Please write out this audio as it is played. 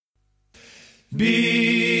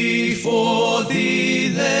Before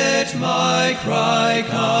thee let my cry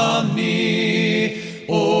come near,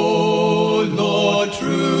 O Lord,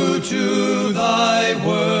 true to thy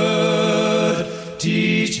word,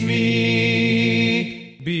 teach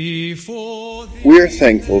me. We are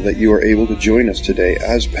thankful that you are able to join us today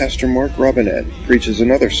as Pastor Mark Robinette preaches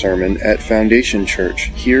another sermon at Foundation Church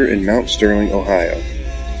here in Mount Sterling, Ohio.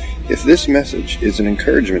 If this message is an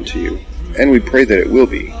encouragement to you, and we pray that it will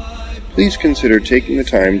be, please consider taking the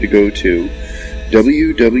time to go to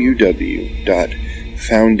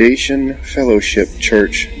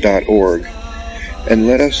www.foundationfellowshipchurch.org and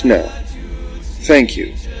let us know. Thank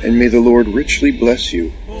you, and may the Lord richly bless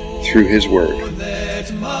you through His Word.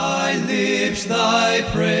 Let my lips thy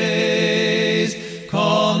praise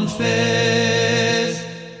confess.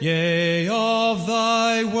 Yea, of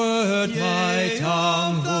thy word my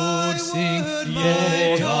tongue would sing.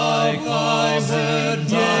 Yea, of thy word,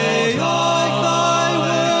 yea, of thy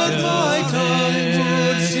word my tongue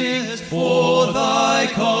would sing. For thy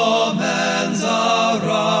commands are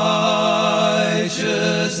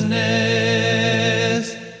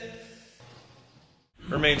righteousness.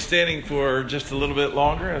 Remain standing for just a little bit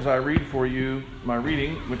longer as I read for you my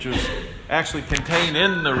reading, which is actually contained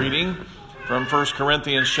in the reading from 1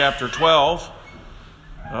 Corinthians chapter 12.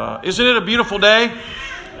 Isn't it a beautiful day?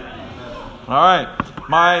 All right.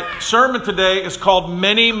 My sermon today is called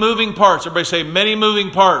Many Moving Parts. Everybody say many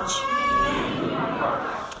moving parts.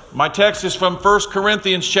 My text is from 1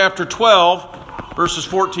 Corinthians chapter 12, verses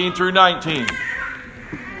 14 through 19.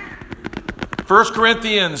 1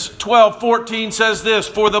 Corinthians 12:14 says this,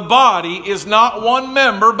 For the body is not one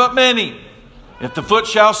member, but many. If the foot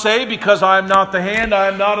shall say, Because I am not the hand, I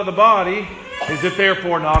am not of the body, is it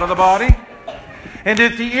therefore not of the body? And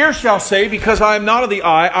if the ear shall say, Because I am not of the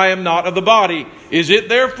eye, I am not of the body, is it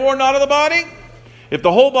therefore not of the body? If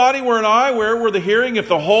the whole body were an eye, where were the hearing? If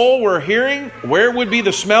the whole were hearing, where would be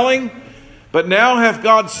the smelling? But now hath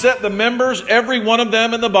God set the members, every one of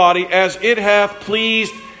them in the body, as it hath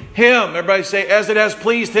pleased Him. Everybody say, as it has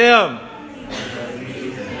pleased Him.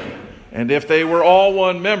 And if they were all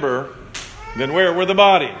one member, then where were the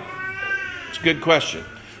body? It's a good question.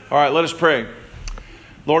 All right, let us pray.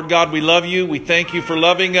 Lord God, we love you. We thank you for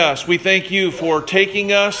loving us. We thank you for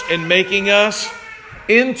taking us and making us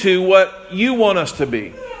into what you want us to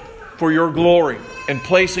be for your glory and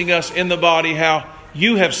placing us in the body how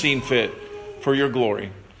you have seen fit for your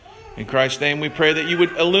glory. In Christ's name we pray that you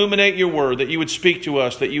would illuminate your word, that you would speak to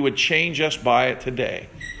us, that you would change us by it today.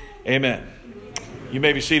 Amen. You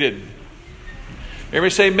may be seated.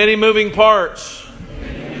 Everybody say many moving parts.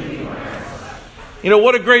 You know,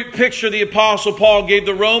 what a great picture the Apostle Paul gave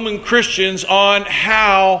the Roman Christians on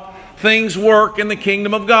how things work in the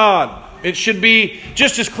kingdom of God. It should be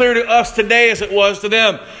just as clear to us today as it was to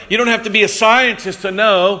them. You don't have to be a scientist to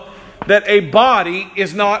know that a body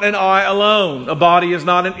is not an eye alone. A body is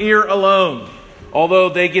not an ear alone. Although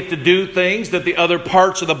they get to do things that the other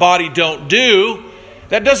parts of the body don't do,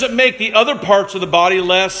 that doesn't make the other parts of the body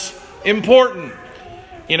less important.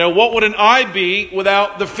 You know, what would an eye be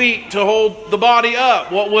without the feet to hold the body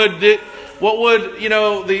up? What would the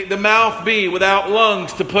mouth be without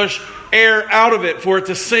lungs to push air out of it for it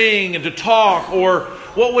to sing and to talk? Or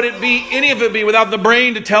what would any of it be without the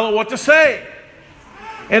brain to tell it what to say?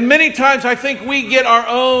 And many times I think we get our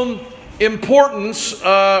own importance,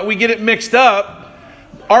 we get it mixed up.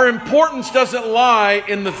 Our importance doesn't lie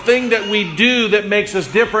in the thing that we do that makes us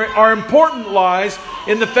different. Our importance lies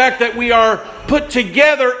in the fact that we are put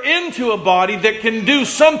together into a body that can do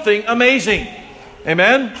something amazing.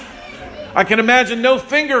 Amen? I can imagine no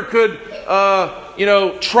finger could,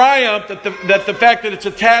 triumph that the fact that it's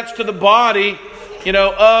attached to the body,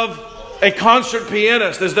 of a concert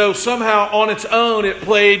pianist, as though somehow on its own it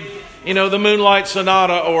played, the Moonlight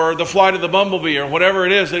Sonata or the Flight of the Bumblebee or whatever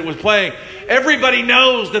it is that it was playing. Everybody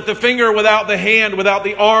knows that the finger without the hand, without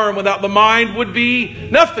the arm, without the mind would be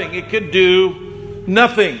nothing. It could do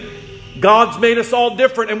nothing. God's made us all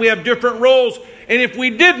different and we have different roles. And if we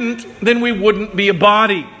didn't, then we wouldn't be a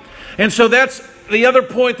body. And so that's the other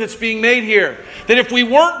point that's being made here. That if we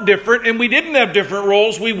weren't different and we didn't have different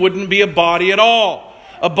roles, we wouldn't be a body at all.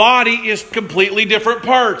 A body is completely different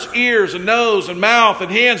parts. Ears and nose and mouth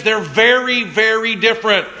and hands. They're very, very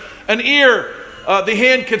different. An ear, the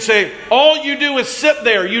hand could say, all you do is sit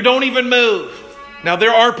there. You don't even move. Now,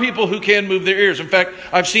 there are people who can move their ears. In fact,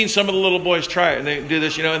 I've seen some of the little boys try it. And they do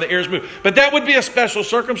this, and the ears move. But that would be a special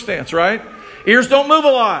circumstance, right? Ears don't move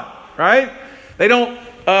a lot, right? They don't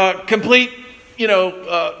complete,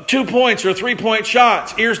 2 points or 3-point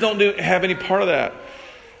shots. Ears don't have any part of that.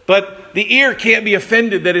 But the ear can't be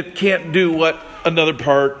offended that it can't do what another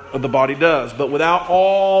part of the body does. But without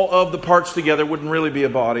all of the parts together, it wouldn't really be a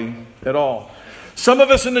body at all. Some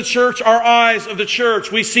of us in the church are eyes of the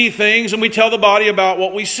church. We see things and we tell the body about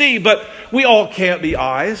what we see, but we all can't be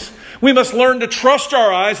eyes. We must learn to trust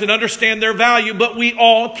our eyes and understand their value, but we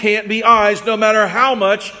all can't be eyes no matter how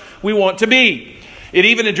much we want to be. It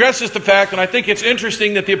even addresses the fact, and I think it's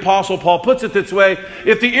interesting that the Apostle Paul puts it this way.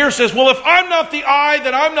 If the ear says, well, if I'm not the eye,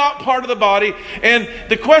 then I'm not part of the body. And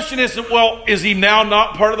the question is, well, is he now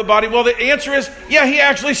not part of the body? Well, the answer is, yeah, he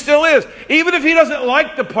actually still is. Even if he doesn't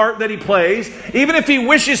like the part that he plays, even if he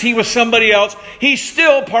wishes he was somebody else, he's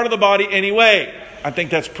still part of the body anyway. I think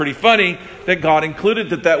that's pretty funny that God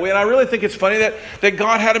included it that way. And I really think it's funny that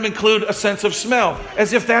God had him include a sense of smell,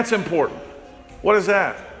 as if that's important. What is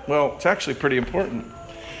that? Well, it's actually pretty important.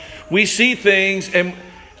 We see things and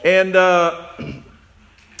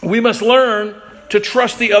we must learn to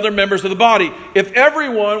trust the other members of the body. If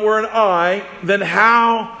everyone were an eye, then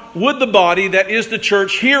how would the body that is the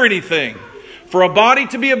church hear anything? For a body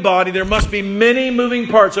to be a body, there must be many moving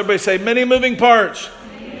parts. Everybody say, many moving parts.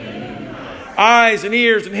 Eyes and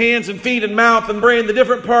ears and hands and feet and mouth and brain, the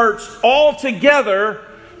different parts all together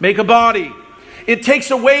make a body. It takes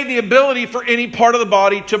away the ability for any part of the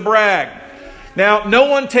body to brag. Now, no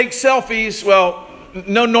one takes selfies. Well,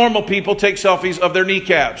 no normal people take selfies of their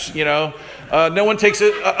kneecaps, you know. No one takes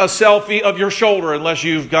a selfie of your shoulder unless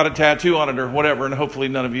you've got a tattoo on it or whatever. And hopefully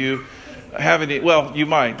none of you have any. Well, you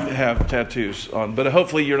might have tattoos on, but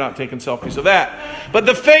hopefully you're not taking selfies of that. But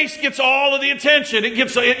the face gets all of the attention. It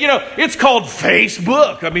gets, you know, it's called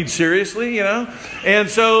Facebook. I mean, seriously, you know. And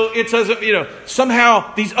so it says, you know,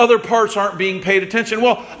 somehow these other parts aren't being paid attention.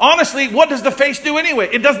 Well, honestly, what does the face do anyway?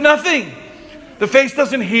 It does nothing. The face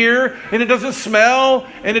doesn't hear, and it doesn't smell,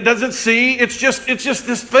 and it doesn't see. It's just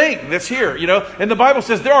this thing that's here, you know. And the Bible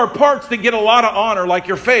says there are parts that get a lot of honor, like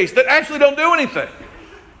your face, that actually don't do anything.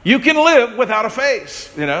 You can live without a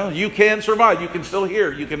face, you know. You can survive. You can still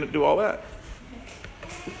hear. You can do all that.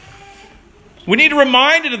 We need to be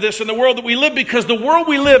reminded of this in the world that we live, because the world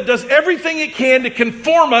we live does everything it can to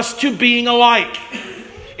conform us to being alike.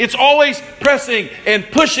 It's always pressing and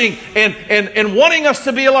pushing and wanting us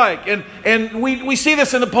to be alike. And we see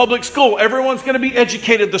this in the public school. Everyone's going to be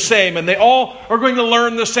educated the same, and they all are going to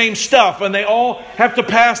learn the same stuff, and they all have to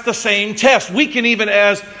pass the same test. We can even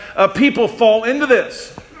as people fall into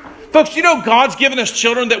this. Folks, you know God's given us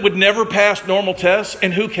children that would never pass normal tests,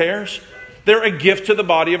 and who cares? They're a gift to the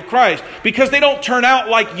body of Christ because they don't turn out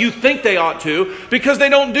like you think they ought to, because they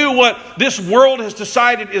don't do what this world has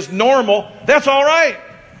decided is normal. That's all right.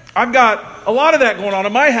 I've got a lot of that going on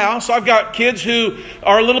in my house. I've got kids who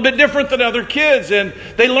are a little bit different than other kids, and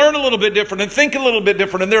they learn a little bit different and think a little bit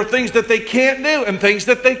different, and there are things that they can't do and things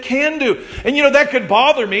that they can do. And you know, that could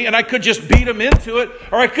bother me, and I could just beat them into it,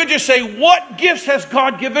 or I could just say, what gifts has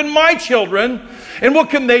God given my children, and what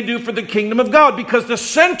can they do for the kingdom of God? Because the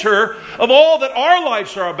center of all that our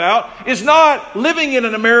lives are about is not living in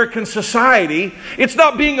an American society. It's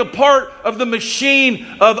not being a part of the machine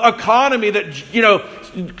of economy that, you know,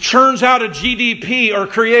 churns out a GDP or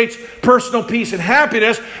creates personal peace and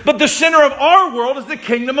happiness. But the center of our world is the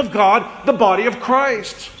kingdom of God, the body of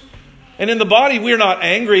Christ. And in the body, we're not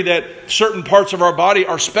angry that certain parts of our body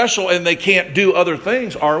are special and they can't do other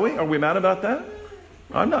things, are we? Are we mad about that?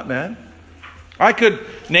 I'm not mad. I could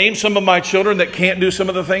name some of my children that can't do some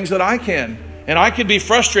of the things that I can. And I could be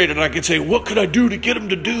frustrated. I could say, what could I do to get them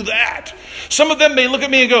to do that? Some of them may look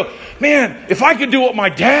at me and go, man, if I could do what my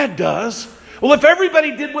dad does. Well, if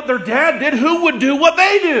everybody did what their dad did, who would do what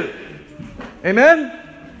they do? Amen?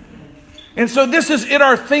 And so this is in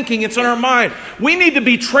our thinking. It's in our mind. We need to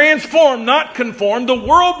be transformed, not conformed. The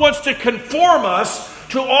world wants to conform us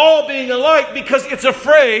to all being alike because it's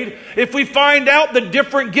afraid if we find out the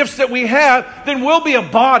different gifts that we have, then we'll be a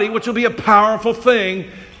body, which will be a powerful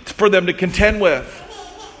thing for them to contend with.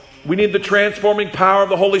 We need the transforming power of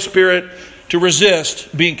the Holy Spirit to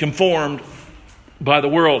resist being conformed by the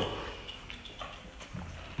world.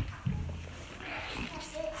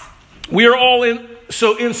 We are all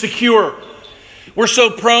so insecure. We're so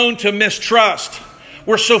prone to mistrust.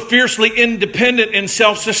 We're so fiercely independent and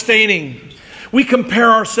self-sustaining. We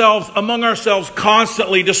compare ourselves among ourselves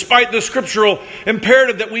constantly, despite the scriptural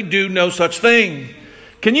imperative that we do no such thing.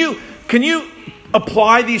 Can you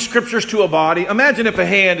apply these scriptures to a body? Imagine if a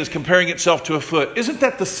hand is comparing itself to a foot. Isn't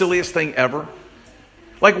that the silliest thing ever?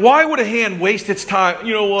 Like, why would a hand waste its time?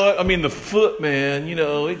 You know what? I mean, the foot, man, you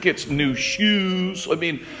know, it gets new shoes. I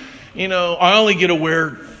mean, you know, I only get to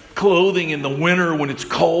wear clothing in the winter when it's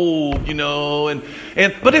cold,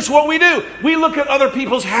 but it's what we do. We look at other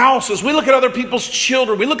people's houses. We look at other people's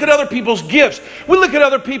children. We look at other people's gifts. We look at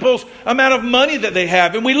other people's amount of money that they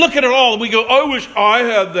have. And we look at it all and we go, I wish I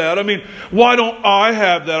had that. Why don't I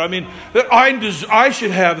have that? I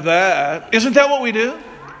should have that. Isn't that what we do?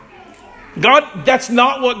 That's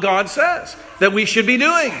not what God says that we should be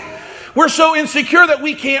doing. We're so insecure that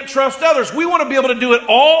we can't trust others. We want to be able to do it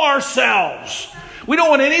all ourselves. We don't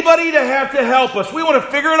want anybody to have to help us. We want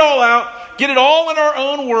to figure it all out, get it all in our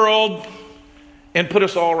own world, and put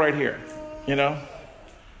us all right here. Do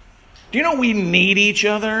you know we need each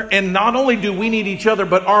other? And not only do we need each other,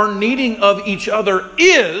 but our needing of each other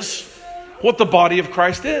is what the body of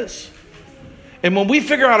Christ is. And when we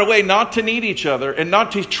figure out a way not to need each other and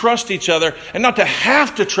not to trust each other and not to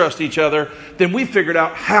have to trust each other, then we figured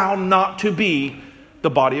out how not to be the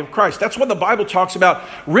body of Christ. That's when the Bible talks about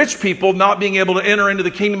rich people not being able to enter into the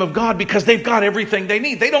kingdom of God because they've got everything they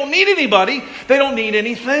need. They don't need anybody. They don't need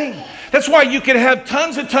anything. That's why you can have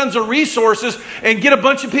tons and tons of resources and get a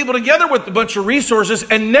bunch of people together with a bunch of resources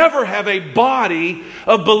and never have a body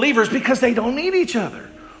of believers because they don't need each other.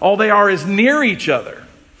 All they are is near each other.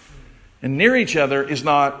 And near each other is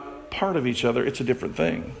not part of each other. It's a different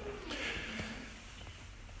thing.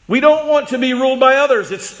 We don't want to be ruled by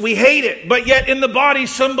others. We hate it. But yet in the body,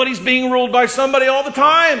 somebody's being ruled by somebody all the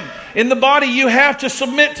time. In the body, you have to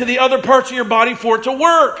submit to the other parts of your body for it to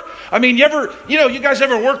work. You guys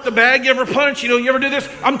ever work the bag? You ever punch? You ever do this?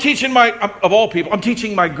 I'm teaching I'm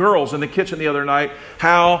teaching my girls in the kitchen the other night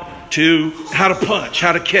how to punch,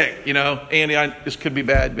 how to kick. Andy, this could be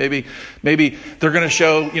bad. Maybe they're going to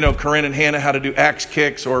show, Corinne and Hannah how to do axe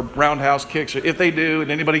kicks or roundhouse kicks. If they do,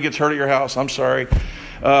 and anybody gets hurt at your house, I'm sorry.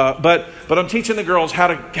 But I'm teaching the girls how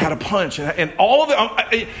to punch and all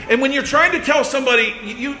of it. And when you're trying to tell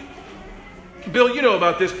somebody, Bill, you know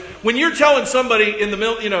about this. When you're telling somebody in the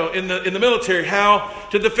military how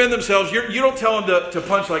to defend themselves, you don't tell them to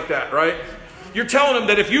punch like that, right? You're telling them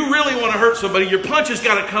that if you really want to hurt somebody, your punch has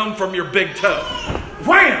got to come from your big toe.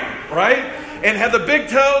 Wham! Right? And have the big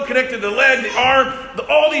toe connected to the leg, the arm,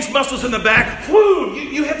 all these muscles in the back. Whoo!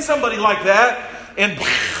 You hit somebody like that, and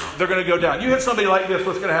they're going to go down. You hit somebody like this,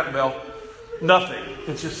 what's going to happen, Bill? Nothing.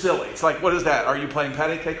 It's just silly. It's like, what is that? Are you playing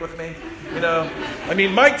patty cake with me?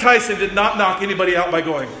 Mike Tyson did not knock anybody out by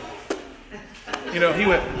going, he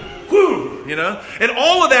went, whoo, And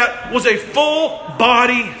all of that was a full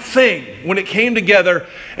body thing when it came together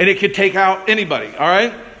and it could take out anybody, all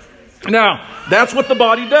right? Now, that's what the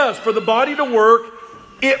body does. For the body to work,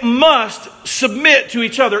 it must submit to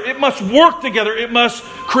each other. It must work together. It must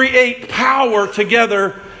create power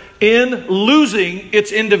together in losing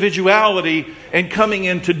its individuality and coming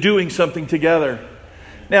into doing something together.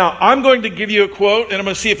 Now, I'm going to give you a quote, and I'm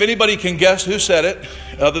going to see if anybody can guess who said it,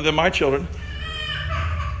 other than my children.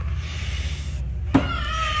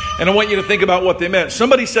 And I want you to think about what they meant.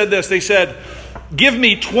 Somebody said this. They said, "Give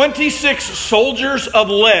me 26 soldiers of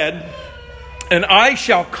lead, and I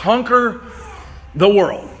shall conquer the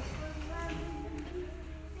world."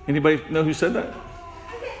 Anybody know who said that?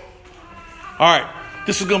 All right.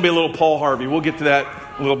 This is going to be a little Paul Harvey. We'll get to that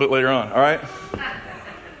a little bit later on. All right.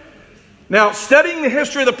 Now, studying the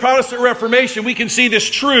history of the Protestant Reformation, we can see this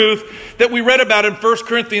truth that we read about in 1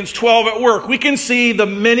 Corinthians 12 at work. We can see the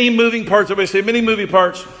many moving parts. Everybody say many moving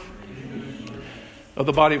parts of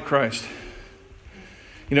the body of Christ.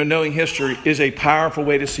 Knowing history is a powerful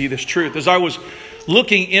way to see this truth. As I was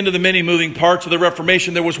looking into the many moving parts of the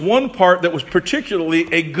Reformation, there was one part that was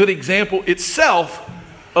particularly a good example itself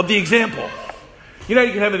of the example. You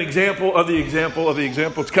can have an example of the example of the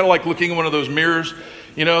example. It's kind of like looking in one of those mirrors.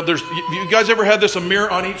 You guys ever had this, a mirror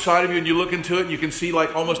on each side of you, and you look into it and you can see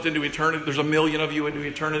like almost into eternity. There's a million of you into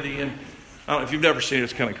eternity. And I don't know if you've never seen it,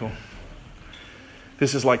 it's kind of cool.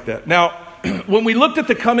 This is like that. Now, when we looked at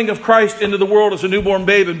the coming of Christ into the world as a newborn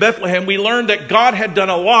babe in Bethlehem, we learned that God had done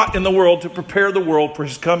a lot in the world to prepare the world for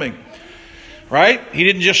his coming. Right? He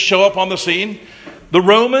didn't just show up on the scene. The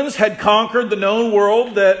Romans had conquered the known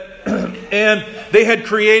world and they had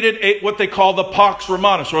created what they call the Pax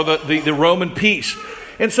Romanus, or the Roman peace.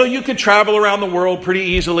 And so you could travel around the world pretty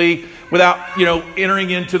easily without,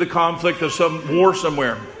 entering into the conflict of some war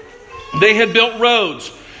somewhere. They had built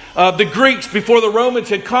roads. The Greeks, before the Romans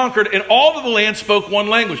had conquered, and all of the land spoke one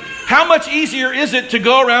language. How much easier is it to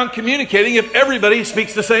go around communicating if everybody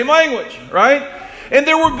speaks the same language, right? And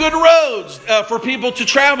there were good roads for people to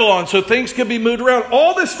travel on, so things could be moved around.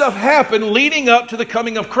 All this stuff happened leading up to the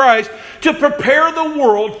coming of Christ to prepare the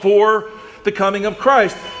world for the coming of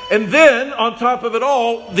Christ. And then, on top of it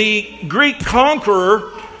all, the Greek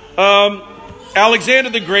conqueror Alexander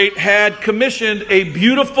the Great had commissioned a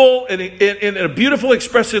beautiful, in a beautiful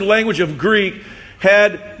expressive language of Greek,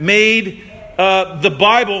 had made the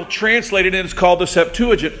Bible translated, and it's called the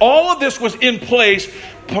Septuagint. All of this was in place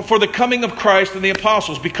for the coming of Christ and the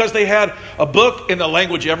apostles, because they had a book in the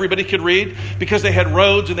language everybody could read, because they had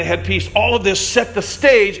roads and they had peace. All of this set the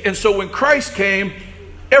stage, and so when Christ came,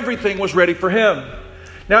 everything was ready for him.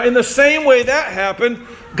 Now, in the same way that happened,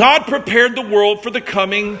 God prepared the world for the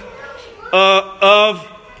coming of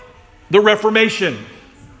the Reformation.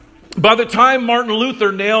 By the time Martin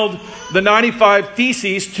Luther nailed the 95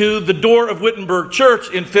 Theses to the door of Wittenberg Church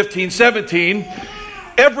in 1517,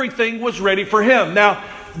 everything was ready for him. Now,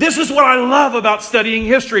 this is what I love about studying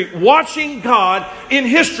history. Watching God in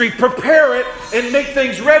history prepare it and make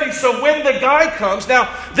things ready so when the guy comes. Now,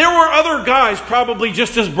 there were other guys probably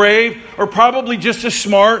just as brave or probably just as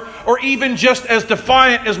smart or even just as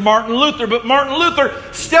defiant as Martin Luther. But Martin Luther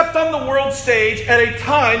stepped on the world stage at a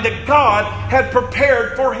time that God had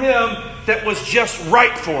prepared for him that was just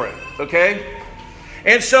right for it. Okay?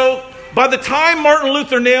 And so, by the time Martin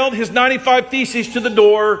Luther nailed his 95 Theses to the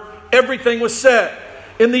door, everything was set.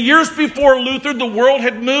 In the years before Luther, the world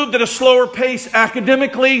had moved at a slower pace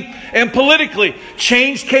academically and politically.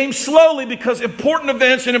 Change came slowly because important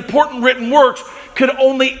events and important written works could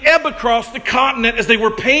only ebb across the continent as they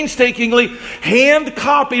were painstakingly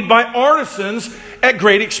hand-copied by artisans at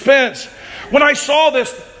great expense. When I saw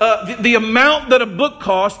this, the amount that a book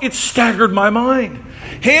cost, it staggered my mind.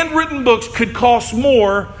 Handwritten books could cost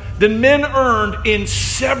more than men earned in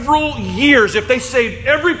several years. If they saved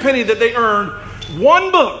every penny that they earned,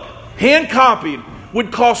 one book, hand-copied,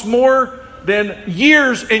 would cost more than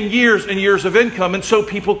years and years and years of income, and so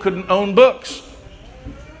people couldn't own books.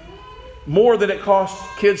 More than it cost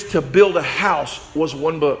kids to build a house was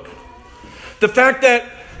one book. The fact that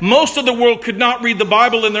most of the world could not read the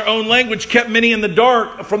Bible in their own language kept many in the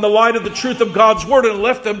dark from the light of the truth of God's Word and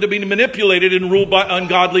left them to be manipulated and ruled by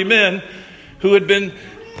ungodly men who had been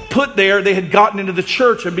put there. They had gotten into the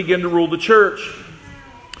church and began to rule the church.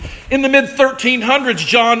 In the mid-1300s,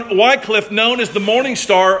 John Wycliffe, known as the Morning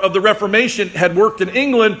Star of the Reformation, had worked in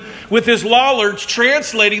England with his Lollards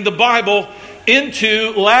translating the Bible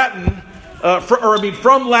into Latin,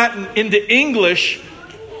 from Latin into English,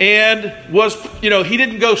 and he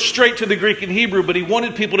didn't go straight to the Greek and Hebrew, but he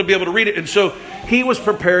wanted people to be able to read it, and so he was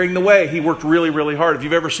preparing the way. He worked really, really hard. If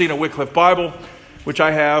you've ever seen a Wycliffe Bible, which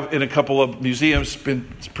I have in a couple of museums,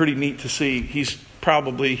 it's pretty neat to see. He's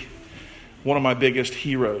probably one of my biggest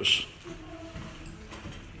heroes.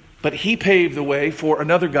 But he paved the way for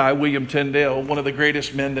another guy, William Tyndale, one of the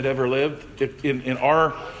greatest men that ever lived in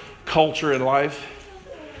our culture and life,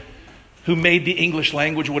 who made the English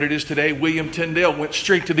language what it is today. William Tyndale went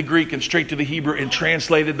straight to the Greek and straight to the Hebrew and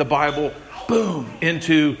translated the Bible, boom,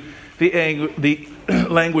 into the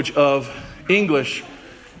language of English.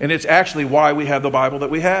 And it's actually why we have the Bible that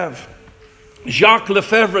we have. Jacques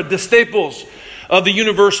Lefebvre d'Estaples of the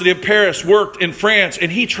University of Paris worked in France,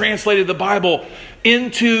 and he translated the Bible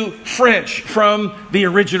into French from the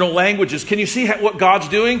original languages. Can you see what God's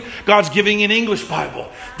doing? God's giving an English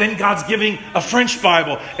Bible. Then God's giving a French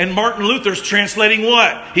Bible. And Martin Luther's translating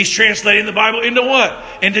what? He's translating the Bible into what?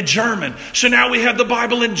 Into German. So now we have the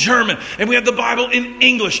Bible in German, and we have the Bible in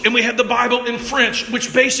English, and we have the Bible in French,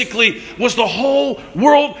 which basically was the whole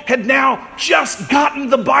world had now just gotten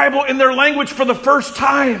the Bible in their language for the first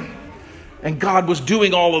time. And God was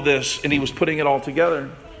doing all of this, and he was putting it all together.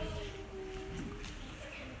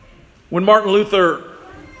 When Martin Luther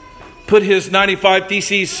put his 95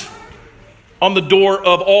 Theses on the door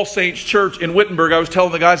of All Saints Church in Wittenberg, I was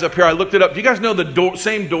telling the guys up here, I looked it up. Do you guys know the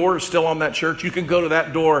same door is still on that church? You can go to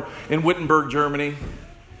that door in Wittenberg, Germany.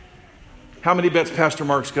 How many bets Pastor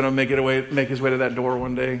Mark's going to make his way to that door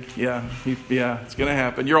one day? Yeah, it's going to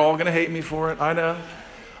happen. You're all going to hate me for it. I know.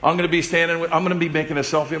 I'm going to be making a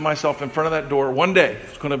selfie of myself in front of that door one day.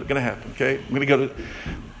 It's going to happen, okay? I'm going to go to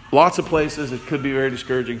lots of places. It could be very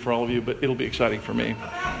discouraging for all of you, but it'll be exciting for me.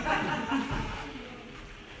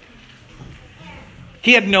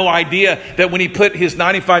 He had no idea that when he put his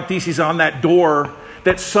 95 Theses on that door,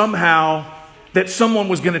 that somehow that someone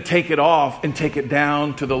was going to take it off and take it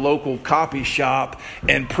down to the local copy shop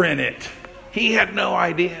and print it. He had no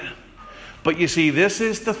idea. But you see, this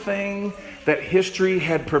is the thing that history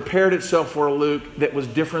had prepared itself for Luke that was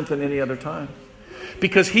different than any other time.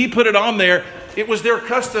 Because he put it on there, it was their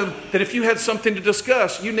custom that if you had something to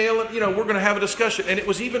discuss, you nail it, we're going to have a discussion. And it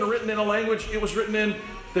was even written in a language, it was written in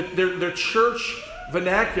their church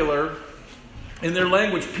vernacular, in their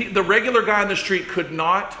language. The regular guy on the street could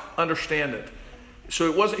not understand it.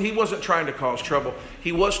 So he wasn't trying to cause trouble.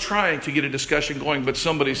 He was trying to get a discussion going, but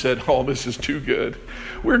somebody said, "Oh, this is too good.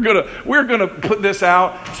 We're gonna put this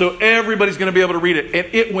out so everybody's gonna be able to read it." And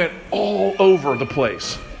it went all over the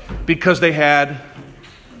place because they had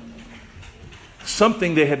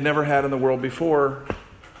something they had never had in the world before.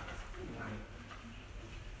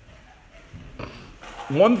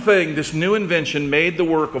 One thing, this new invention made the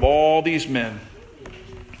work of all these men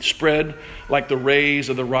spread like the rays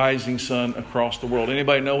of the rising sun across the world.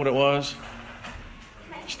 Anybody know what it was?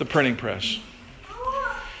 It's the printing press.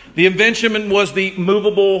 The invention was the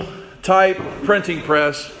movable type printing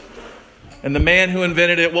press. And the man who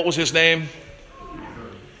invented it, what was his name?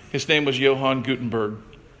 His name was Johann Gutenberg.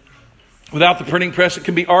 Without the printing press, it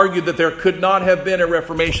can be argued that there could not have been a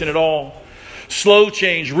Reformation at all. Slow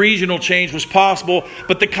change, regional change was possible,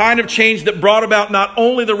 but the kind of change that brought about not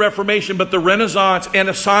only the Reformation, but the Renaissance and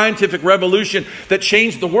a scientific revolution that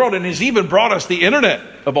changed the world and has even brought us the internet,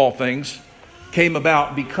 of all things, came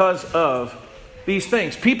about because of these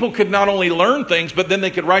things. People could not only learn things, but then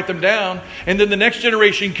they could write them down, and then the next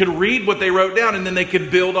generation could read what they wrote down, and then they could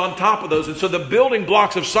build on top of those. And so the building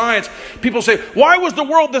blocks of science, people say, why was the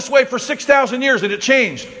world this way for 6,000 years? And it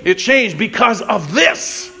changed. It changed because of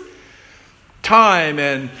this. Time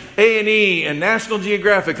and A&E and National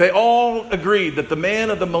Geographic, they all agreed that the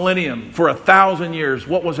man of the millennium for 1,000 years,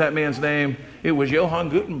 what was that man's name? It was Johann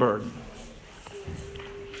Gutenberg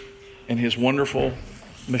and his wonderful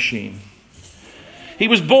machine. He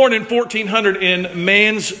was born in 1400 in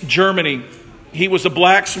Mainz, Germany. He was a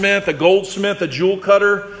blacksmith, a goldsmith, a jewel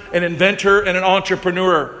cutter, an inventor, and an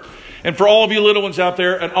entrepreneur. And for all of you little ones out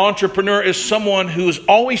there, an entrepreneur is someone who is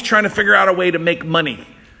always trying to figure out a way to make money.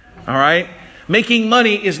 All right? Making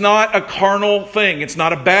money is not a carnal thing. It's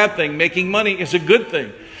not a bad thing. Making money is a good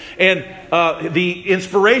thing. And the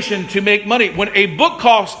inspiration to make money. When a book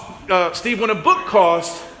costs, Steve, when a book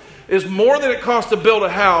costs is more than it costs to build a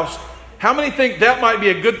house, how many think that might be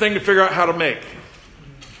a good thing to figure out how to make?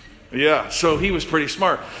 Yeah, so he was pretty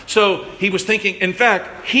smart. So he was thinking, in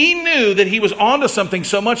fact, he knew that he was onto something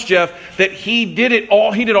so much, Jeff, that he did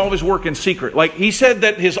all of his work in secret. Like he said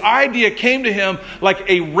that his idea came to him like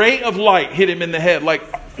a ray of light hit him in the head. Like,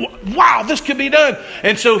 wow, this could be done.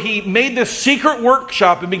 And so he made this secret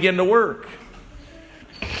workshop and began to work.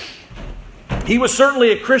 He was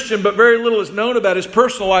certainly a Christian, but very little is known about his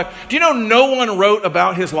personal life. Do you know no one wrote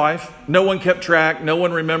about his life? No one kept track. No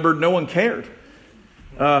one remembered. No one cared.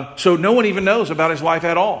 So no one even knows about his life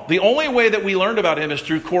at all. The only way that we learned about him is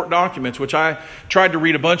through court documents, which I tried to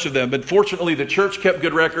read a bunch of them. But fortunately, the church kept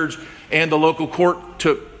good records and the local court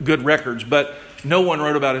took good records. But no one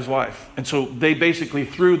wrote about his life. And so they basically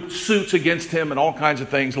threw suits against him and all kinds of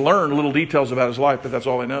things, learned little details about his life, but that's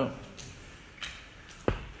all they know.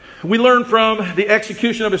 We learn from the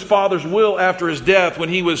execution of his father's will after his death when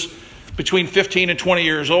he was between 15 and 20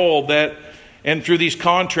 years old, and through these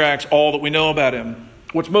contracts, all that we know about him.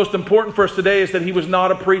 What's most important for us today is that he was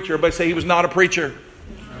not a preacher. Everybody say he was not a preacher.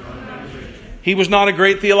 He was not a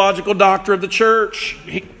great theological doctor of the church.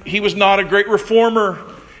 He was not a great reformer.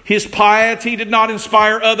 His piety did not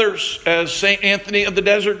inspire others, as St. Anthony of the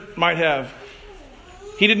Desert might have.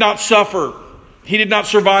 He did not suffer. He did not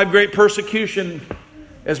survive great persecution,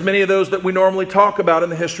 as many of those that we normally talk about in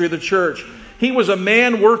the history of the church. He was a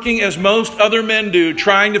man working as most other men do,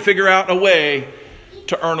 trying to figure out a way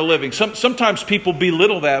to earn a living. Sometimes people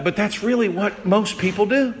belittle that, but that's really what most people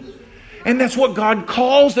do. And that's what God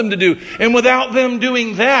calls them to do. And without them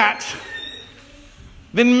doing that,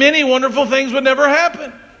 then many wonderful things would never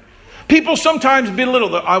happen. People sometimes belittle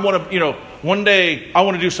that. One day I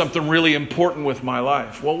want to do something really important with my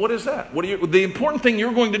life. Well, what is that? The important thing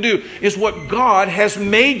you're going to do is what God has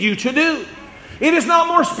made you to do. It is not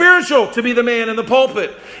more spiritual to be the man in the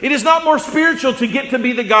pulpit. It is not more spiritual to get to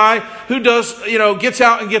be the guy who gets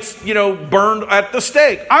out and gets, burned at the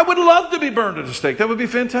stake. I would love to be burned at the stake. That would be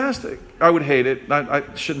fantastic. I would hate it. I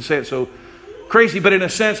shouldn't say it so crazy, but in a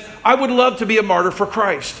sense, I would love to be a martyr for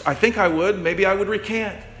Christ. I think I would. Maybe I would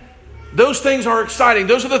recant. Those things are exciting.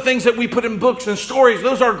 Those are the things that we put in books and stories.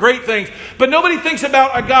 Those are great things. But nobody thinks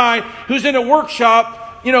about a guy who's in a workshop,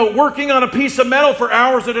 working on a piece of metal for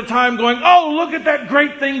hours at a time going, oh, look at that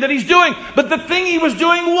great thing that he's doing. But the thing he was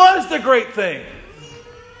doing was the great thing.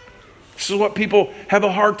 This is what people have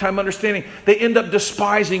a hard time understanding. They end up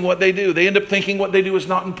despising what they do. They end up thinking what they do is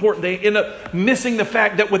not important. They end up missing the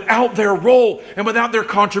fact that without their role and without their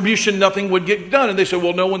contribution, nothing would get done. And they say,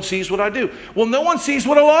 well, no one sees what I do. Well, no one sees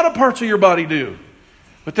what a lot of parts of your body do.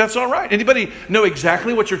 But that's all right. Anybody know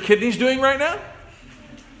exactly what your kidney's doing right now?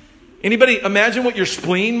 Anybody imagine what your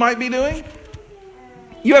spleen might be doing?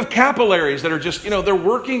 You have capillaries that are just, they're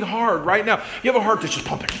working hard right now. You have a heart that's just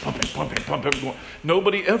pumping.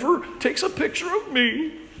 Nobody ever takes a picture of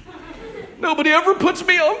me. Nobody ever puts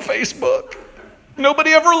me on Facebook.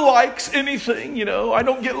 Nobody ever likes anything, I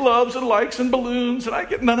don't get loves and likes and balloons, and I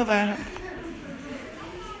get none of that.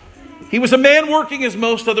 He was a man working as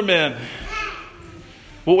most other men.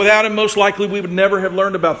 But without him, most likely, we would never have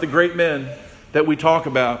learned about the great men that we talk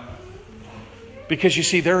about. Because you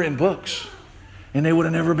see, they're in books. And they would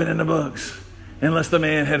have never been in the books unless the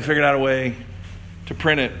man had figured out a way to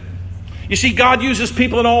print it. You see, God uses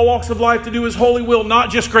people in all walks of life to do His holy will, not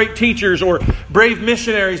just great teachers or brave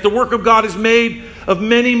missionaries. The work of God is made of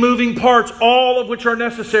many moving parts, all of which are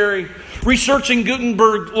necessary. Researching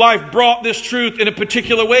Gutenberg's life brought this truth in a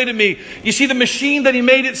particular way to me. You see, the machine that he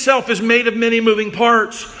made itself is made of many moving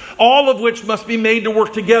parts, all of which must be made to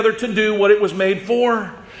work together to do what it was made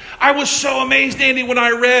for. I was so amazed, Andy, when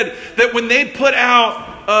I read that when they put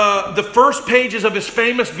out the first pages of his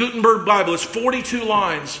famous Gutenberg Bible, it's 42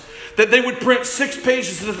 lines, that they would print 6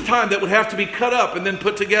 pages at a time that would have to be cut up and then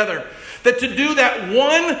put together. That to do that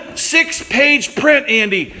one 6-page print,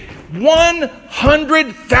 Andy,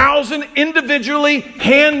 100,000 individually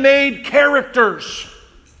handmade characters.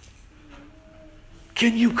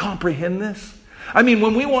 Can you comprehend this? I mean,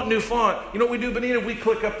 when we want new font, you know what we do, Benita? We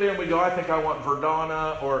click up there and we go, I think I want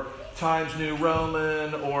Verdana or Times New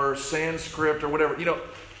Roman or Sanskrit or whatever.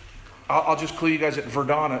 I'll just clue you guys that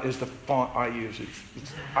Verdana is the font I use.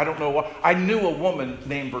 I don't know why. I knew a woman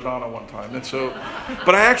named Verdana one time. And so,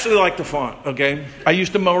 but I actually like the font, okay? I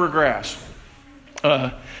used to mow her grass.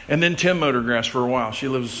 And then Tim mowed her grass for a while. She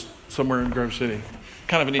lives somewhere in Grove City.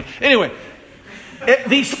 Kind of a neat. Anyway,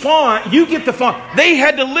 these font, you get the font. They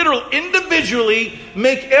had to literally individually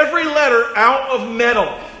make every letter out of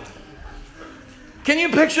metal. Can you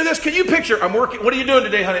picture this? Can you picture? What are you doing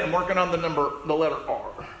today, honey? I'm working on the letter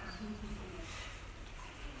R.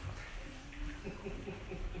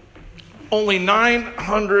 Only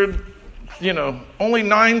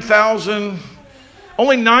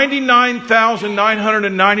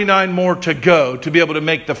 99,999 more to go to be able to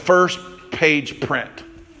make the first page print.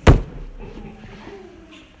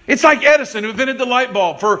 It's like Edison, who invented the light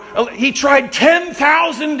bulb. He tried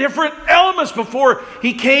 10,000 different elements before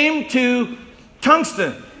he came to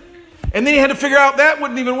tungsten. And then he had to figure out that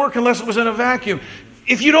wouldn't even work unless it was in a vacuum.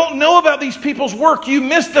 If you don't know about these people's work, you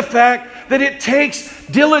miss the fact that it takes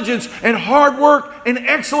diligence and hard work and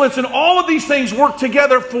excellence, and all of these things work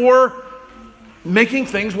together for making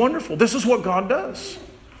things wonderful. This is what God does.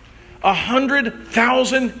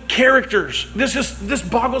 100,000 characters. This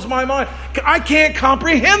boggles my mind. I can't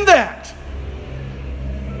comprehend that.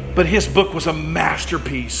 But his book was a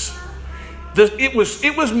masterpiece.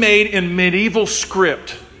 It was made in medieval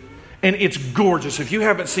script, and it's gorgeous. If you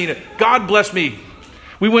haven't seen it, God bless me.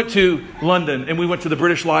 We went to London and we went to the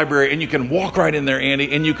British Library, and you can walk right in there,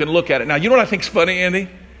 Andy, and you can look at it. Now, you know what I think's funny, Andy?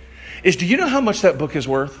 Do you know how much that book is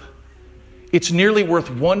worth? It's nearly worth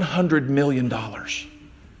 $100 million.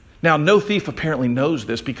 Now, no thief apparently knows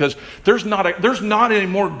this, because there's not any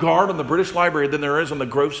more guard on the British Library than there is on the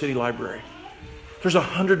Grove City Library. There's a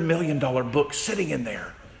 $100 million book sitting in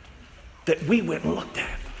there that we went and looked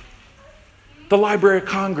at. The Library of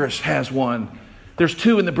Congress has one. There's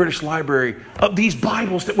 2 in the British Library of these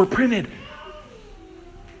Bibles that were printed.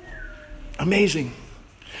 Amazing.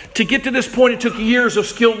 To get to this point, it took years of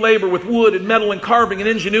skilled labor with wood and metal and carving and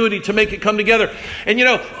ingenuity to make it come together. And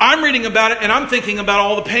I'm reading about it and I'm thinking about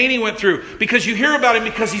all the pain he went through, because you hear about him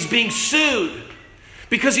because he's being sued,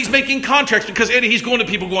 because he's making contracts, because Eddie, he's going to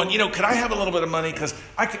people going, could I have a little bit of money? Because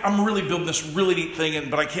I'm really building this really neat thing,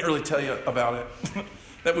 but I can't really tell you about it.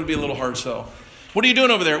 That would be a little hard sell. What are you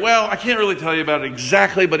doing over there? Well, I can't really tell you about it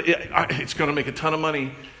exactly, but it's going to make a ton of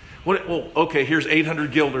money. Well, okay, here's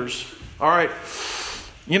 800 guilders. All right.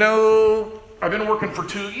 I've been working for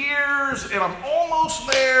 2 years, and I'm almost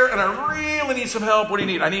there, and I really need some help. What do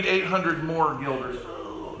you need? I need 800 more guilders.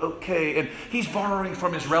 Oh, okay. And he's borrowing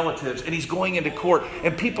from his relatives, and he's going into court,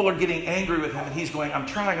 and people are getting angry with him, and he's going, I'm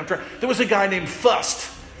trying. There was a guy named Fust,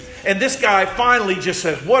 and this guy finally just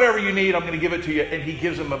says, whatever you need, I'm going to give it to you, and he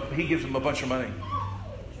gives him a bunch of money.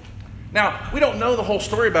 Now, we don't know the whole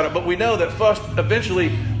story about it, but we know that Fust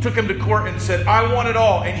eventually took him to court and said, I want it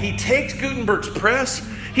all. And he takes Gutenberg's press,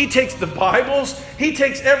 he takes the Bibles, he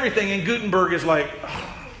takes everything, and Gutenberg is like,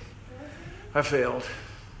 I failed.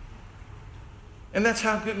 And that's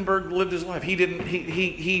how Gutenberg lived his life.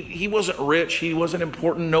 He wasn't rich, he wasn't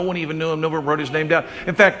important, no one even knew him, no one wrote his name down.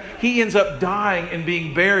 In fact, he ends up dying and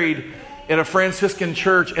being buried in a Franciscan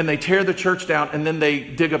church, and they tear the church down, and then they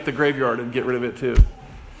dig up the graveyard and get rid of it too.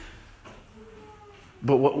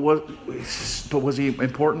 But was he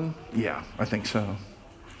important? Yeah, I think so.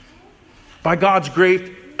 By God's grace,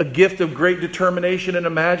 a gift of great determination and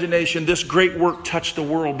imagination, this great work touched the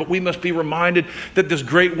world. But we must be reminded that this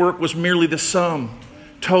great work was merely the sum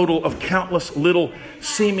total of countless little,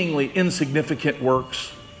 seemingly insignificant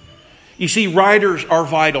works. You see, writers are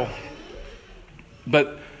vital,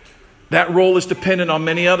 but that role is dependent on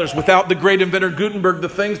many others. Without the great inventor Gutenberg, the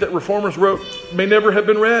things that reformers wrote may never have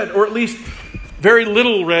been read, or at least very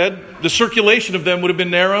little read. The circulation of them would have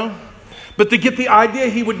been narrow. But to get the idea,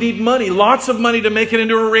 he would need money, lots of money to make it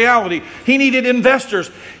into a reality. He needed investors,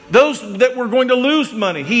 those that were going to lose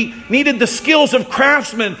money. He needed the skills of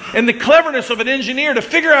craftsmen and the cleverness of an engineer to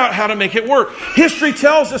figure out how to make it work. History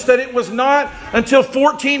tells us that it was not until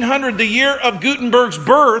 1400, the year of Gutenberg's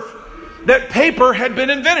birth, that paper had been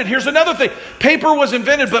invented. Here's another thing. Paper was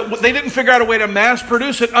invented, but they didn't figure out a way to mass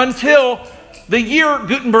produce it until the year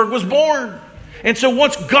Gutenberg was born. And so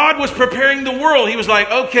once God was preparing the world, he was like,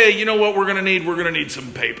 okay, you know what we're going to need? We're going to need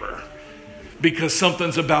some paper. Because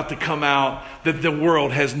something's about to come out that the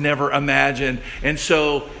world has never imagined. And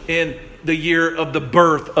so in the year of the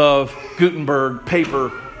birth of Gutenberg,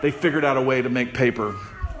 paper, they figured out a way to make paper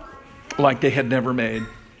like they had never made.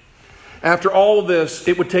 After all of this,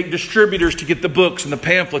 it would take distributors to get the books and the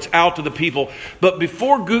pamphlets out to the people. But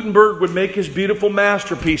before Gutenberg would make his beautiful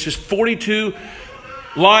masterpiece, his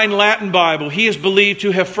 42-line Latin Bible, he is believed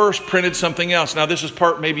to have first printed something else. Now, this is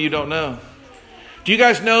part maybe you don't know. Do you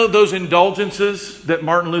guys know those indulgences that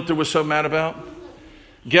Martin Luther was so mad about?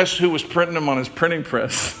 Guess who was printing them on his printing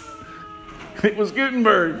press? It was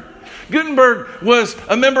Gutenberg. Gutenberg was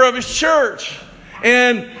a member of his church.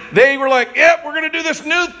 And they were like, yep, we're going to do this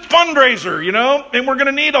new fundraiser, and we're going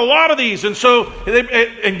to need a lot of these. And so,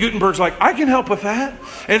 and Gutenberg's like, I can help with that.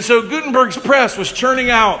 And so Gutenberg's press was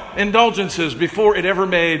churning out indulgences before it ever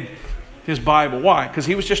made his Bible. Why? Because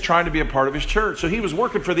he was just trying to be a part of his church. So he was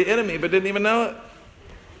working for the enemy, but didn't even know it.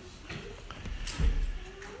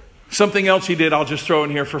 Something else he did, I'll just throw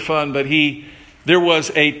in here for fun, but there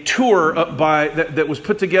was a tour that was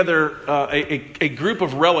put together, a group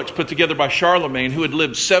of relics put together by Charlemagne, who had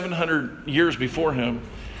lived 700 years before him,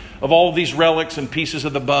 of all of these relics and pieces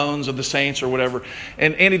of the bones of the saints or whatever.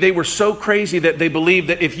 And Andy, they were so crazy that they believed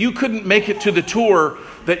that if you couldn't make it to the tour,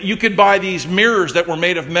 that you could buy these mirrors that were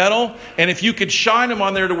made of metal, and if you could shine them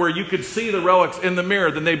on there to where you could see the relics in the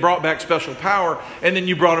mirror, then they brought back special power, and then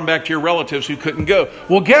you brought them back to your relatives who couldn't go.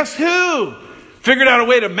 Well, guess who figured out a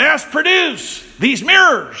way to mass produce these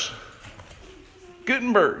mirrors?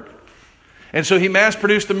 Gutenberg. And so he mass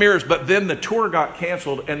produced the mirrors, but then the tour got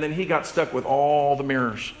canceled, and then he got stuck with all the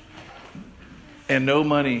mirrors and no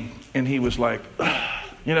money. And he was like,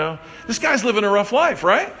 this guy's living a rough life,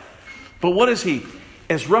 right? But what is he?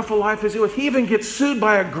 As rough a life as he was, he even gets sued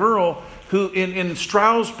by a girl who in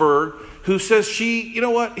Strasbourg, who says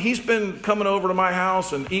he's been coming over to my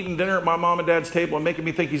house and eating dinner at my mom and dad's table and making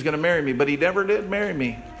me think he's going to marry me, but he never did marry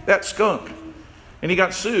me. That skunk. And he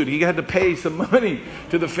got sued. He had to pay some money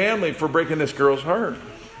to the family for breaking this girl's heart.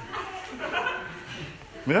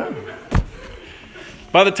 Yeah.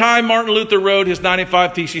 By the time Martin Luther wrote his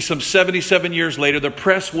 95 Theses, some 77 years later, the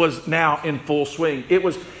press was now in full swing.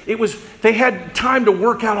 They had time to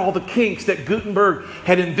work out all the kinks that Gutenberg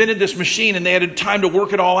had invented this machine, and they had time to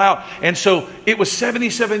work it all out. And so it was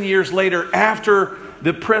 77 years later, after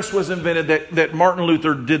the press was invented, that Martin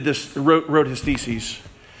Luther wrote his theses.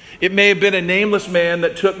 It may have been a nameless man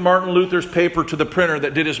that took Martin Luther's paper to the printer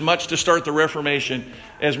that did as much to start the Reformation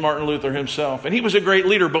as Martin Luther himself. And he was a great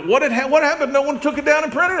leader. But what happened? No one took it down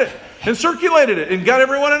and printed it and circulated it and got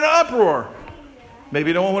everyone in an uproar.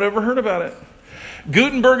 Maybe no one would ever heard about it.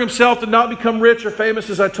 Gutenberg himself did not become rich or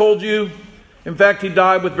famous, as I told you. In fact, he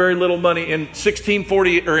died with very little money. In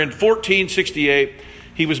 1468,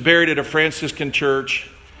 he was buried at a Franciscan church.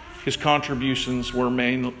 His contributions were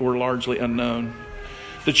largely unknown.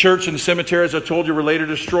 The church and the cemetery, as I told you, were later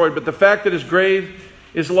destroyed. But the fact that his grave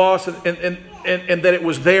is lost and that it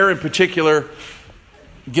was there in particular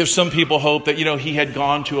gives some people hope that, he had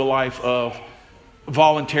gone to a life of,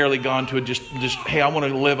 voluntarily gone to just hey, I want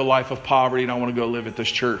to live a life of poverty and I want to go live at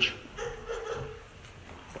this church.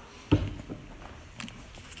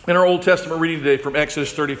 In our Old Testament reading today from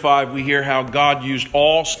Exodus 35, we hear how God used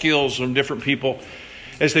all skills from different people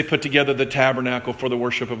as they put together the tabernacle for the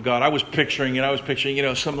worship of God. I was picturing,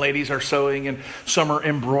 some ladies are sewing and some are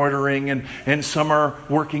embroidering and some are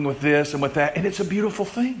working with this and with that. And it's a beautiful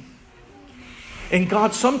thing. And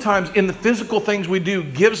God sometimes in the physical things we do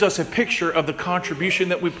gives us a picture of the contribution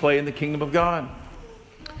that we play in the kingdom of God.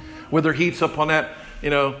 Whether he's up on that,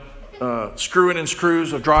 screwing in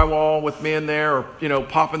screws of drywall with me in there, or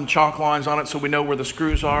popping chalk lines on it so we know where the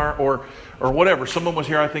screws are, or whatever. Someone was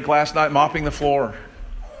here, I think, last night mopping the floor.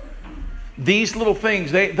 These little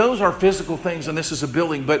things, those are physical things, and this is a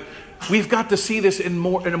building. But we've got to see this in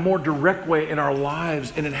a more direct way in our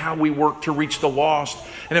lives and in how we work to reach the lost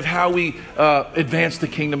and of how we advance the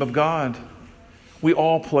kingdom of God. We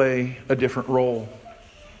all play a different role.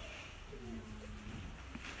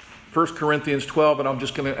 1 Corinthians 12, and I'm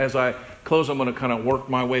just going to, as I close, I'm going to kind of work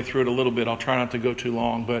my way through it a little bit. I'll try not to go too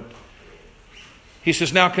long. But he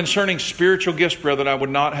says, now concerning spiritual gifts, brethren, I would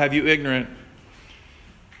not have you ignorant.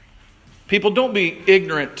 People, don't be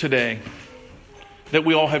ignorant today that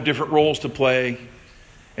we all have different roles to play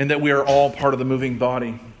and that we are all part of the moving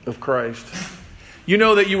body of Christ. You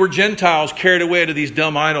know that you were Gentiles carried away to these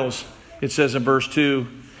dumb idols, it says in verse 2.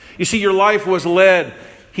 You see, your life was led.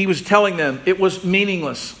 He was telling them it was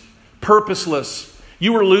meaningless, purposeless.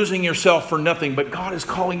 You were losing yourself for nothing, but God is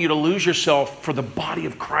calling you to lose yourself for the body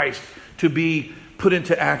of Christ, to be put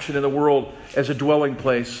into action in the world as a dwelling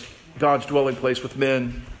place, God's dwelling place with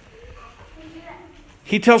men.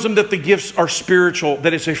 He tells them that the gifts are spiritual,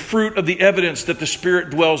 that it's a fruit of the evidence that the Spirit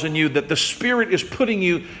dwells in you, that the Spirit is putting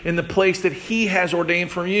you in the place that He has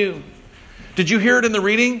ordained for you. Did you hear it in the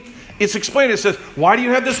reading? It's explained. It says, why do you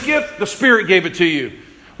have this gift? The Spirit gave it to you.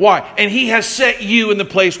 Why? And He has set you in the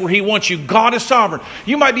place where He wants you. God is sovereign.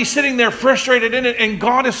 You might be sitting there frustrated in it, and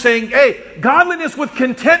God is saying, hey, godliness with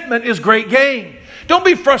contentment is great gain. Don't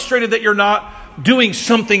be frustrated that you're not doing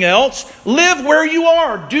something else. Live where you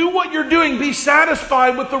are. Do what you're doing. Be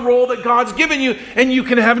satisfied with the role that God's given you, and you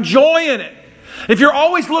can have joy in it. If you're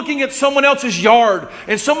always looking at someone else's yard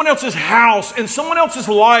and someone else's house and someone else's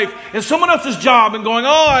life and someone else's job and going,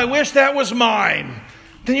 oh, I wish that was mine,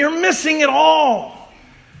 then you're missing it all.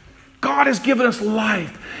 God has given us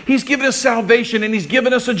life. He's given us salvation, and He's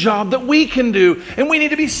given us a job that we can do. And we need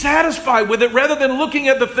to be satisfied with it rather than looking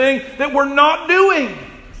at the thing that we're not doing.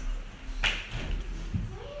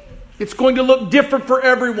 It's going to look different for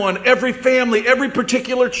everyone, every family, every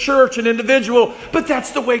particular church and individual. But that's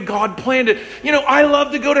the way God planned it. I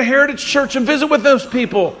love to go to Heritage Church and visit with those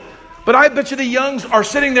people. But I bet you the youngs are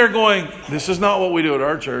sitting there going, this is not what we do at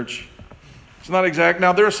our church. It's not exact.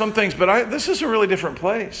 Now, there are some things, but this is a really different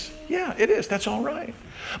place. Yeah, it is. That's all right.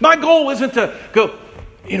 My goal isn't to go,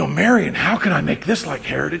 Marion, how can I make this like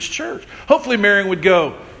Heritage Church? Hopefully Marion would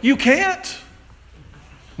go, you can't.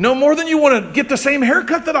 No more than you want to get the same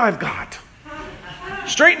haircut that I've got.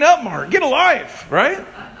 Straighten up, Mark. Get a life, right?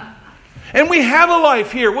 And we have a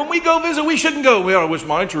life here. When we go visit, we shouldn't go, well, I wish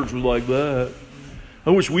my church was like that.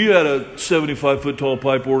 I wish we had a 75-foot tall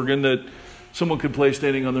pipe organ that someone could play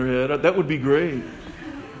standing on their head. That would be great.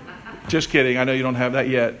 Just kidding. I know you don't have that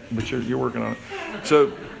yet, but you're working on it.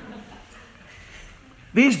 So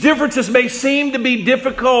these differences may seem to be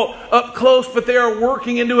difficult up close, but they are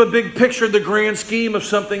working into a big picture, the grand scheme of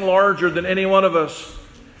something larger than any one of us.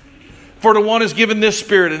 For to one is given this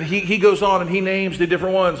Spirit, and he goes on and he names the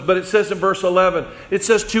different ones. But it says in verse 11, it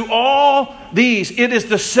says, to all these, it is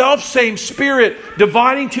the self-same Spirit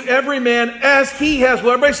dividing to every man as He has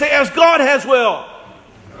will. Everybody say, as God has will.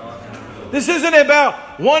 This isn't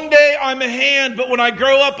about one day I'm a hand, but when I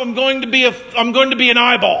grow up I'm going to be an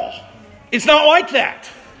eyeball. It's not like that.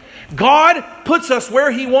 God puts us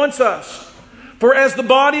where He wants us. For as the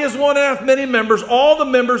body is one and hath many members, all the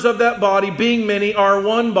members of that body, being many, are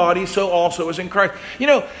one body, so also is in Christ.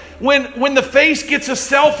 When the face gets a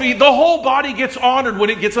selfie, the whole body gets honored when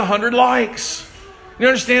it gets 100 likes. You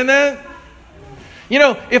understand that?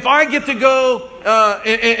 If I get to go,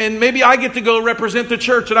 and maybe I get to go represent the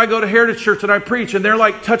church, and I go to Heritage Church and I preach, and they're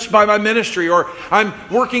like touched by my ministry, or I'm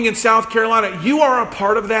working in South Carolina, you are a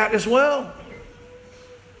part of that as well.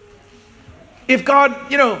 If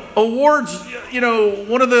God, awards,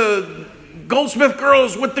 one of the Goldsmith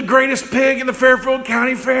girls with the greatest pig in the Fairfield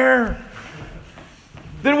County Fair,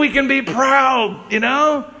 then we can be proud,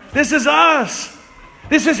 This is us.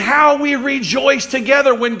 This is how we rejoice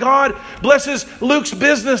together. When God blesses Luke's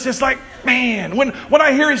business, it's like, man, when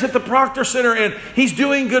I hear he's at the Proctor Center and he's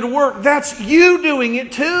doing good work, that's you doing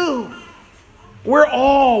it too. We're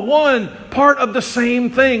all one part of the same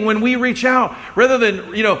thing when we reach out. Rather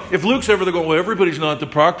than, if Luke's ever there going, well, everybody's not at the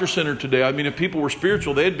Proctor Center today. I mean, if people were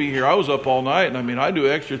spiritual, they'd be here. I was up all night, and I do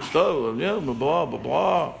extra stuff. Yeah, blah, blah, blah,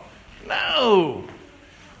 blah. No.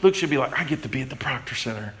 Luke should be like, I get to be at the Proctor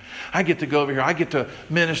Center. I get to go over here. I get to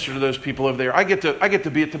minister to those people over there. I get to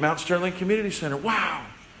be at the Mount Sterling Community Center. Wow.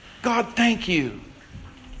 God, thank you.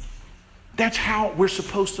 That's how we're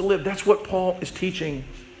supposed to live. That's what Paul is teaching.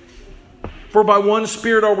 For by one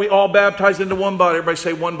Spirit are we all baptized into one body. Everybody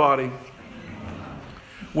say one body.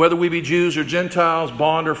 Whether we be Jews or Gentiles,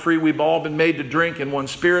 bond or free, we've all been made to drink in one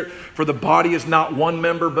spirit. For the body is not one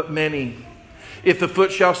member, but many. If the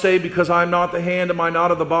foot shall say, because I am not the hand, am I not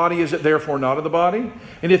of the body? Is it therefore not of the body?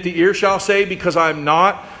 And if the ear shall say, because I am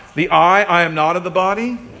not the eye, I am not of the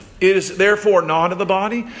body? It is therefore not of the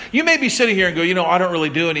body. You may be sitting here and go, I don't really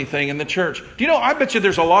do anything in the church. Do you know, I bet you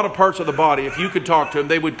there's a lot of parts of the body, if you could talk to them,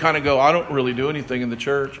 they would kind of go, I don't really do anything in the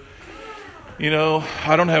church.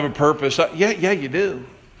 I don't have a purpose. Yeah, you do.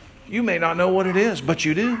 You may not know what it is, but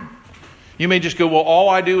you do. You may just go, well, all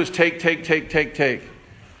I do is take.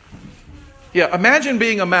 Yeah, imagine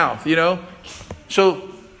being a mouth, So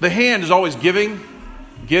the hand is always giving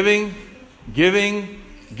the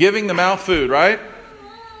mouth food, right?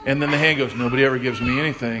 And then the hand goes, nobody ever gives me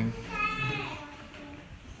anything.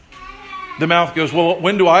 The mouth goes, well,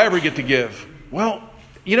 when do I ever get to give? Well,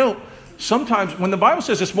 sometimes when the Bible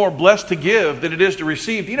says it's more blessed to give than it is to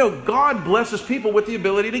receive, God blesses people with the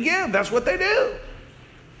ability to give. That's what they do.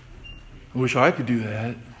 I wish I could do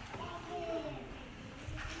that.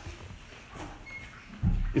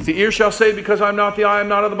 If the ear shall say, because I'm not the eye, I'm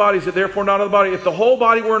not of the body, is it therefore not of the body? If the whole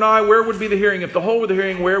body were an eye, where would be the hearing? If the whole were the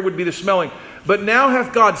hearing, where would be the smelling? But now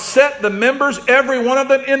hath God set the members, every one of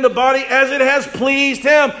them, in the body as it has pleased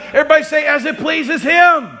Him. Everybody say, as it pleases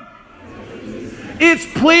Him. It's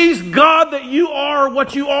pleased God that you are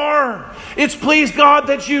what you are. It's pleased God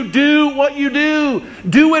that you do what you do.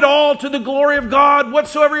 Do it all to the glory of God.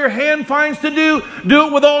 Whatsoever your hand finds to do, do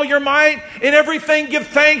it with all your might. In everything give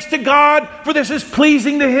thanks to God, for this is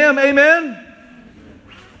pleasing to Him. Amen?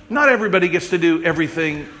 Not everybody gets to do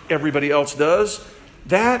everything everybody else does.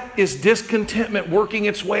 That is discontentment working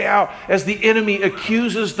its way out as the enemy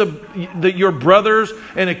accuses your brothers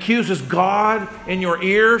and accuses God in your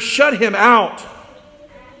ear. Shut him out.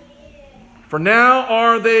 For now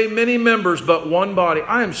are they many members, but one body.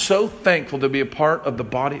 I am so thankful to be a part of the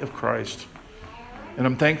body of Christ. And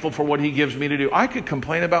I'm thankful for what He gives me to do. I could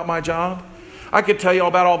complain about my job. I could tell you all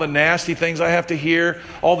about all the nasty things I have to hear,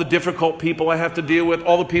 all the difficult people I have to deal with,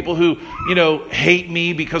 all the people who, hate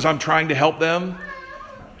me because I'm trying to help them.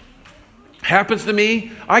 Happens to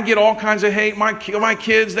me. I get all kinds of hate. My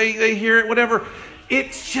kids, they hear it, whatever.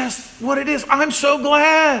 It's just what it is. I'm so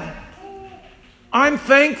glad. I'm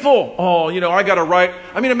thankful. Oh, I got to write.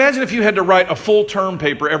 Imagine if you had to write a full term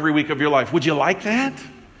paper every week of your life. Would you like that?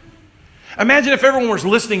 Imagine if everyone was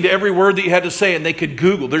listening to every word that you had to say and they could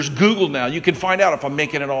Google. There's Google now. You can find out if I'm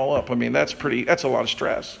making it all up. That's a lot of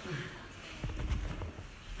stress.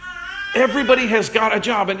 Everybody has got a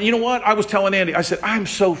job. And you know what? I was telling Andy, I said, I'm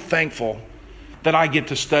so thankful that I get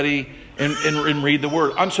to study and read the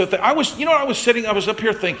Word. I'm so I was up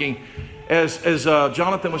here thinking as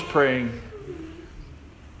Jonathan was praying,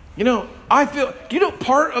 I feel,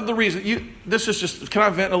 part of the reason, this is just, can I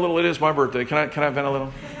vent a little? It is my birthday. Can I vent a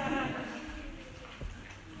little?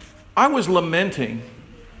 I was lamenting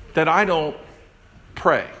that I don't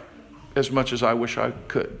pray as much as I wish I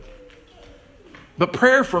could. But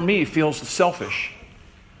prayer for me feels selfish.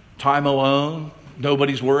 Time alone,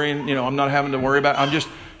 nobody's worrying, I'm not having to worry about it. I'm just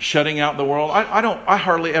shutting out the world. I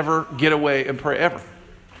hardly ever get away and pray, ever.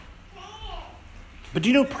 But do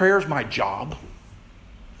you know prayer is my job?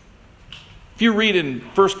 If you read in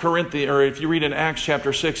 1 Corinthians, or if you read in Acts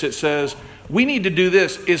chapter 6, it says, we need to do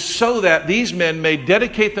this is so that these men may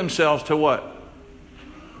dedicate themselves to what?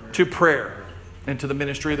 To prayer and to the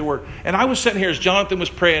ministry of the Word. And I was sitting here as Jonathan was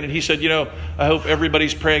praying, and he said, I hope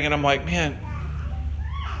everybody's praying. And I'm like, man,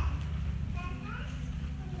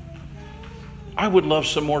 I would love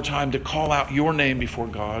some more time to call out your name before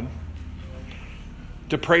God,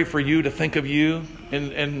 to pray for you, to think of you.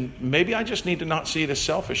 And maybe I just need to not see it as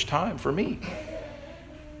selfish time for me.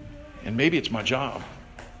 And maybe it's my job.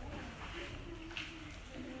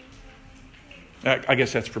 I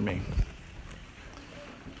guess that's for me.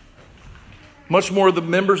 Much more the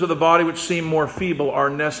members of the body which seem more feeble are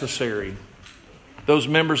necessary. Those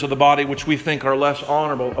members of the body which we think are less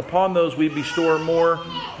honorable, upon those we bestow more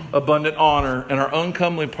abundant honor, and our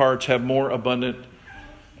uncomely parts have more abundant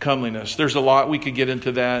comeliness. There's a lot we could get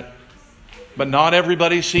into that. But not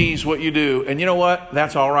everybody sees what you do. And you know what?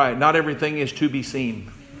 That's all right. Not everything is to be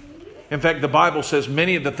seen. In fact, the Bible says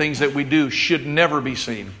many of the things that we do should never be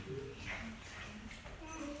seen.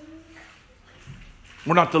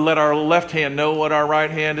 We're not to let our left hand know what our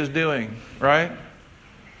right hand is doing, right?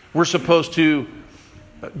 We're supposed to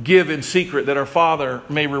give in secret that our Father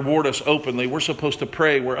may reward us openly. We're supposed to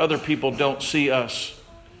pray where other people don't see us.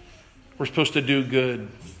 We're supposed to do good.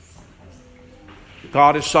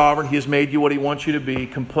 God is sovereign. He has made you what He wants you to be.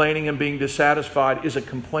 Complaining and being dissatisfied is a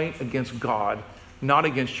complaint against God, not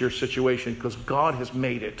against your situation, because God has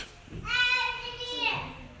made it.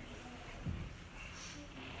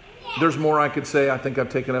 There's more I could say. I think I've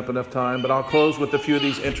taken up enough time, but I'll close with a few of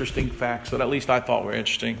these interesting facts that at least I thought were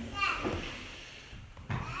interesting.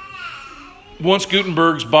 Once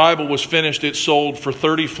Gutenberg's Bible was finished, it sold for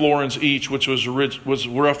 30 florins each, which was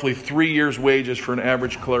roughly 3 years' wages for an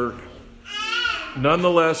average clerk.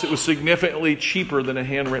 Nonetheless, it was significantly cheaper than a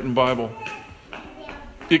handwritten Bible.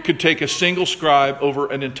 It could take a single scribe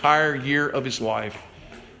over an entire year of his life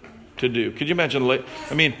to do. Could you imagine?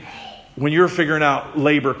 When you're figuring out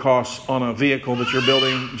labor costs on a vehicle that you're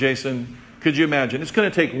building, Jason, could you imagine? It's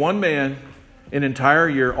going to take one man an entire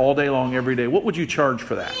year, all day long, every day. What would you charge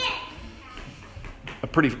for that? A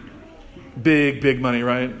pretty big money,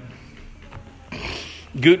 right?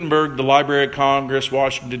 Gutenberg, the Library of Congress,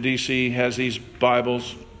 Washington, D.C., has these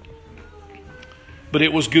Bibles. But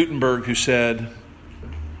it was Gutenberg who said,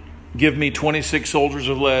 "Give me 26 soldiers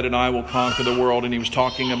of lead and I will conquer the world." And he was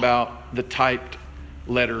talking about the typed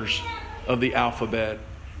letters of the alphabet.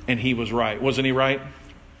 And he was right. Wasn't he right?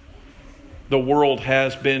 The world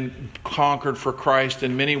has been conquered for Christ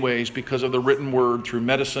in many ways because of the written word through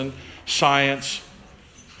medicine, science,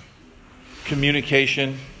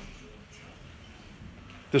 communication.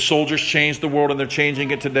 The soldiers changed the world and they're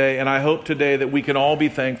changing it today. And I hope today that we can all be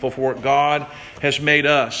thankful for what God has made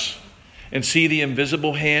us and see the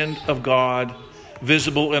invisible hand of God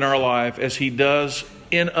visible in our life as He does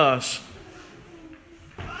in us,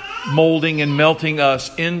 molding and melting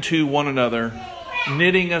us into one another,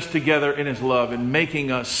 knitting us together in His love and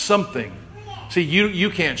making us something. See,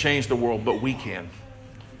 you can't change the world, but we can.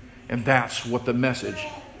 And that's what the message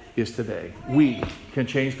is today. We can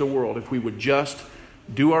change the world if we would just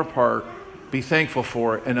do our part, be thankful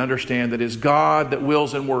for it, and understand that it is God that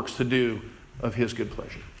wills and works to do of His good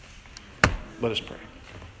pleasure. Let us pray.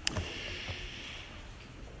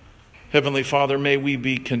 Heavenly Father, may we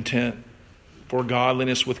be content. For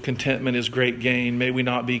godliness with contentment is great gain. May we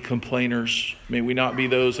not be complainers. May we not be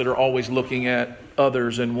those that are always looking at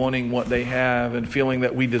others and wanting what they have and feeling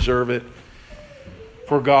that we deserve it.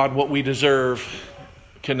 For God, what we deserve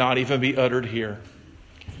cannot even be uttered here.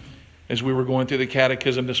 As we were going through the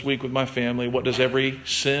catechism this week with my family, what does every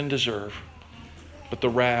sin deserve but the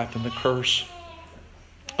wrath and the curse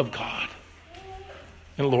of God?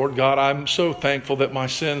 And Lord God, I'm so thankful that my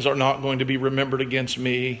sins are not going to be remembered against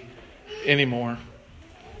me anymore.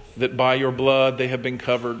 That by your blood they have been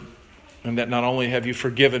covered. And that not only have you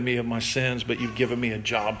forgiven me of my sins, but you've given me a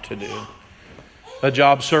job to do. A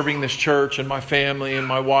job serving this church and my family and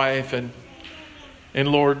my wife. And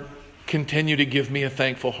Lord, continue to give me a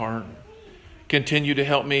thankful heart. Continue to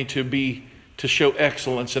help me to show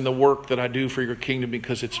excellence in the work that I do for your kingdom,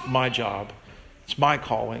 because it's my job. It's my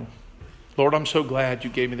calling. Lord, I'm so glad you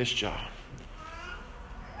gave me this job.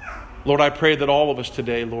 Lord, I pray that all of us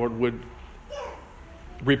today, Lord, would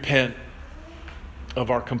repent of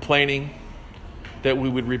our complaining, that we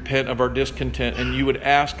would repent of our discontent, and you would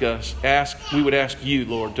we would ask you,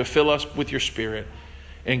 Lord, to fill us with your Spirit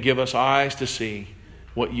and give us eyes to see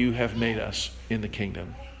what you have made us in the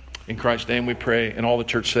kingdom. In Christ's name we pray, and all the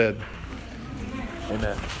church said,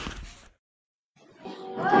 Amen.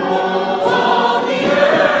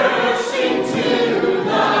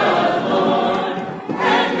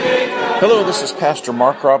 Hello, this is Pastor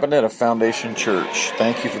Mark Robinette of Foundation Church.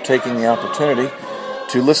 Thank you for taking the opportunity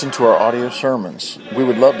to listen to our audio sermons. We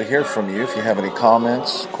would love to hear from you if you have any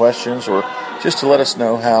comments, questions, or just to let us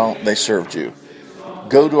know how they served you.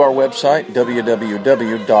 Go to our website,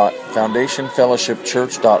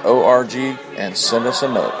 www.foundationfellowshipchurch.org, and send us a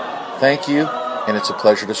note. Thank you, and it's a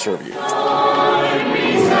pleasure to serve you.